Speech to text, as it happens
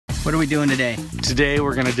What are we doing today? Today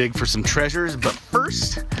we're gonna dig for some treasures, but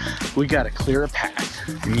first we gotta clear a path.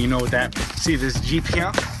 And you know what that means. See this Jeep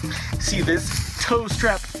here? See this tow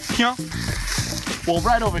strap here? Well,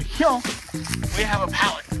 right over here, we have a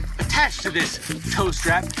pallet attached to this tow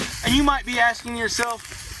strap. And you might be asking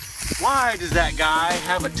yourself, why does that guy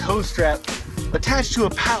have a tow strap attached to a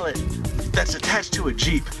pallet that's attached to a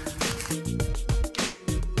Jeep?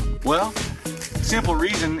 Well, simple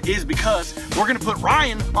reason is because we're gonna put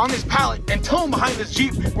Ryan on this pallet and tow him behind this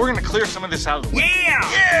Jeep. We're gonna clear some of this out of the way.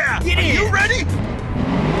 Yeah! Yeah! Get in! Are you ready?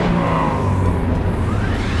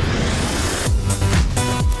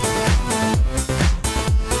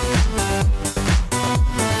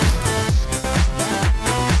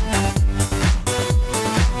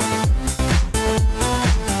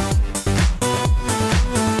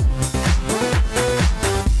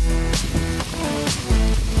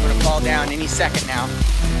 Down any second now.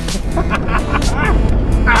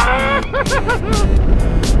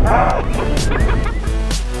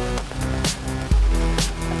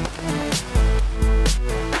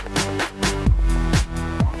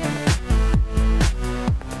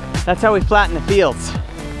 That's how we flatten the fields.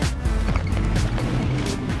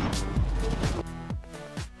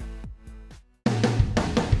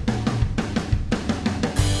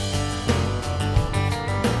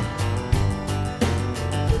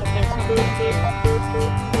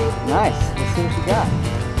 Nice. Let's see what you got.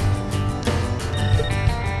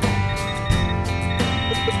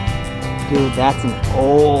 Dude, that's an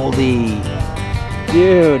oldie.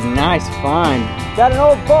 Dude, nice find. Got an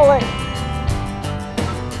old bullet.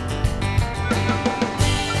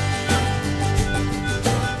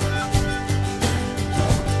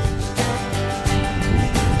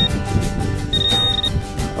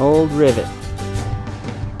 Old rivet.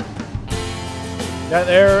 That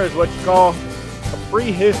there is what you call a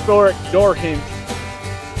prehistoric door hinge.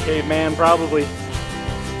 Caveman probably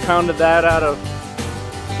pounded that out of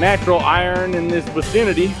natural iron in this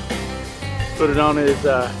vicinity. Put it on his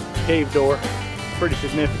cave door. Pretty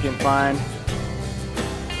significant find.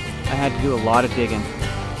 I had to do a lot of digging,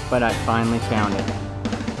 but I finally found it.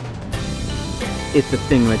 It's a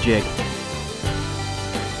thingamajig.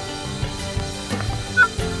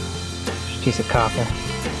 Piece of copper.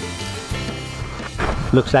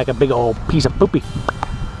 Looks like a big old piece of poopy.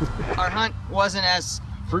 Our hunt wasn't as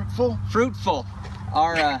fruitful.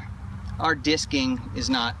 Our disking is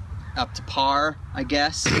not up to par, I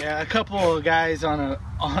guess. Yeah, a couple of guys on a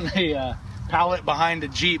pallet behind a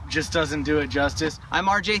Jeep just doesn't do it justice. I'm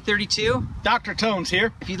RJ32. Dr.Tones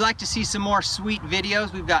here. If you'd like to see some more sweet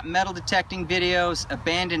videos, we've got metal detecting videos,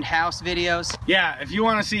 abandoned house videos. Yeah, if you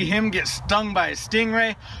want to see him get stung by a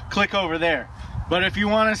stingray, click over there. But if you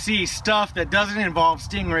want to see stuff that doesn't involve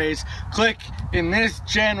stingrays, click in this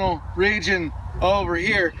general region over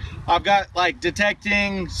here. I've got like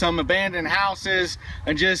detecting some abandoned houses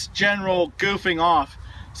and just general goofing off.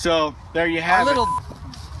 So there you have it. A little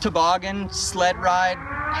toboggan, sled ride,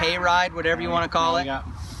 hay ride, whatever you want to call it.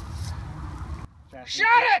 Shut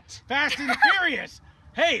it! Fast and Furious!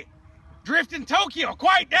 Hey, Drift in Tokyo,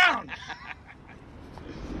 quiet down!